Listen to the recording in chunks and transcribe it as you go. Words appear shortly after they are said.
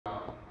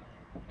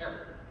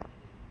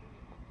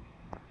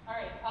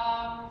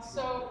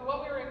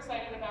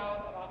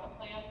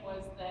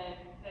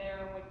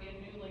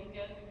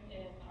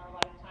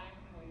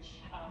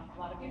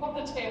lot of people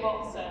at the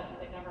table said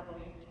they never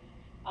believed.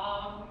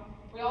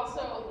 We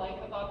also like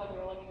the thought that we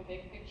were looking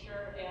big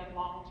picture and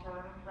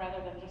long-term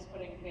rather than just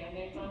putting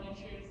Band-Aids on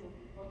issues and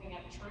looking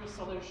at true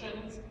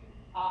solutions.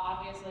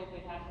 Obviously, if we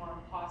had more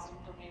cost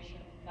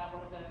information, that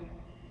would have been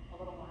a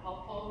little more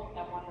helpful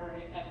at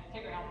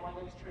figuring out what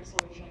those true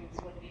solutions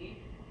would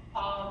be.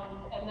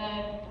 And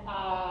then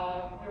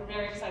we're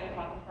very excited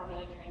about the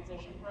permanent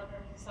transition program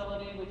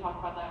facility. We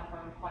talked about that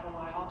for quite a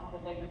while,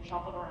 but they've been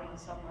shuffled around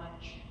so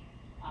much,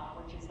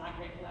 which is not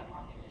great for that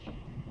population.